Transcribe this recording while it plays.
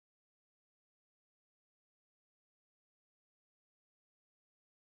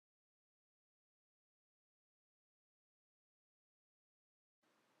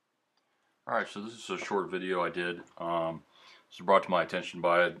Alright, so this is a short video I did. This was brought to my attention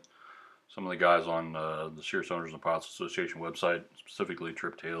by some of the guys on the Cirrus Owners and Pilots Association website, specifically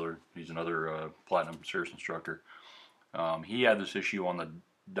Trip Taylor. He's another Platinum Cirrus instructor. He had this issue on the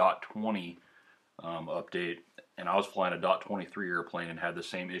 .20 update, and I was flying a .23 airplane and had the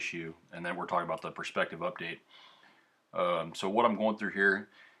same issue, and then we're talking about the Perspective update. So what I'm going through here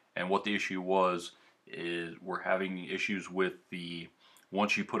and what the issue was is we're having issues with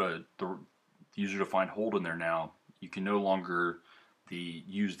once you put the user-defined hold in there now, you can no longer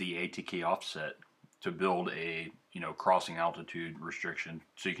use the ATK offset to build a crossing altitude restriction,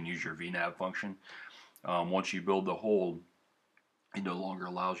 so you can use your VNAV function. Once you build the hold, it no longer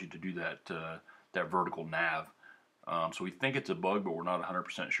allows you to do that vertical nav. So we think it's a bug, but we're not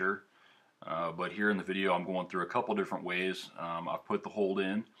 100% sure. But here in the video, I'm going through a couple different ways. I've put the hold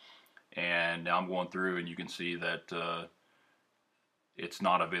in, and now I'm going through, and you can see that it's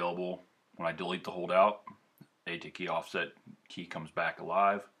not available. When I delete the hold out, ATK offset key comes back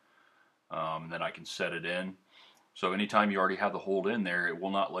alive. Then I can set it in. So anytime you already have the hold in there, it will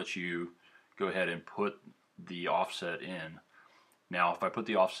not let you go ahead and put the offset in. Now, if I put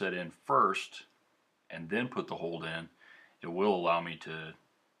the offset in first and then put the hold in, it will allow me to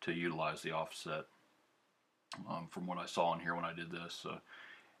utilize the offset. From what I saw in here when I did this, so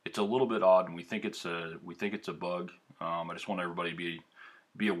it's a little bit odd, and we think it's a bug. I just want everybody to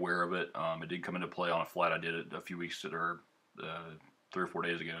be aware of it. It did come into play on a flight I did a few weeks or 3 or 4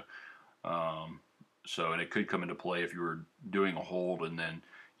 days ago. And it could come into play if you were doing a hold and then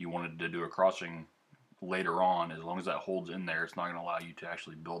you wanted to do a crossing later on. As long as that hold's in there, it's not going to allow you to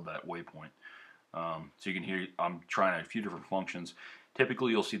actually build that waypoint. So you can hear I'm trying a few different functions.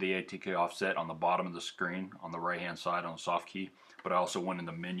 Typically you'll see the ATK offset on the bottom of the screen on the right hand side on the soft key, but I also went in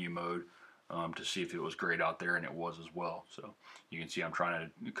the menu mode to see if it was great out there, and it was as well. So you can see I'm trying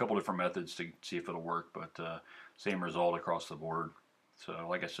a couple different methods to see if it'll work, but same result across the board. So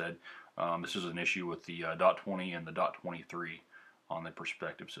like I said, this is an issue with the .20 and the .23 on the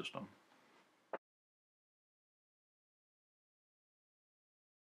Perspective system.